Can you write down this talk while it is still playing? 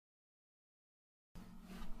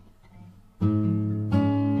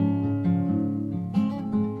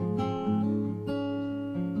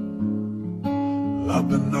I've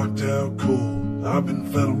been knocked out cold, I've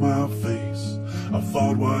been flat on my face. I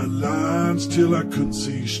fought white lines till I couldn't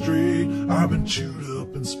see straight. I've been chewed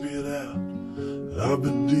up and spit out, I've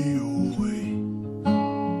been DOA.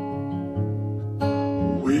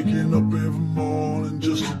 Waking up every morning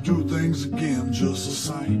just to do things again, just the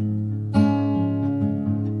same.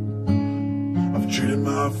 I've traded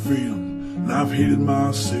my freedom and I've hated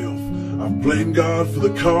myself. I've blamed God for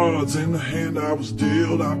the cards and the hand I was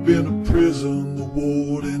dealt. I've been to prison, the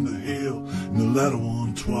ward, and the hell, and the latter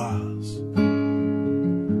one twice.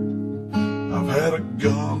 I've had a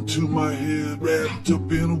gun to my head, wrapped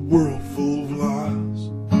up in a world full of lies.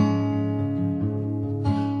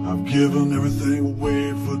 I've given everything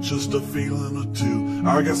away for just a feeling or two.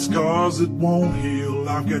 I got scars that won't heal,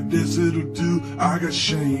 I've got debts that'll do. I got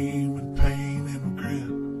shame and pain and regret,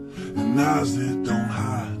 and eyes that don't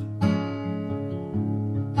hide.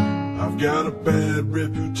 I've got a bad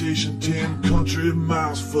reputation, 10 country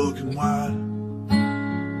miles fucking wide.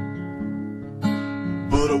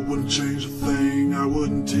 But I wouldn't change a thing, I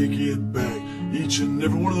wouldn't take it back. Each and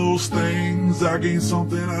every one of those things, I gained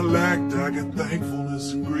something I lacked. I got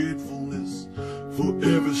thankfulness and gratefulness for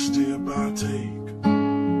every step I take.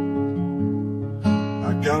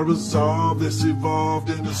 I got a resolve that's evolved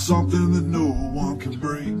into something that no one can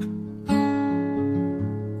break.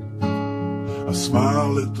 I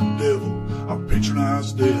smile at the devil, I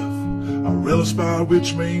patronize death. I relish by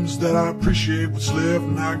which means that I appreciate what's left.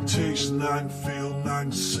 And I can taste, and I can feel, and I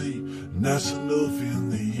can see, and that's enough in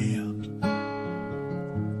the end.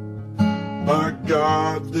 By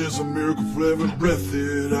God, there's a miracle for every breath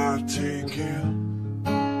that I take in.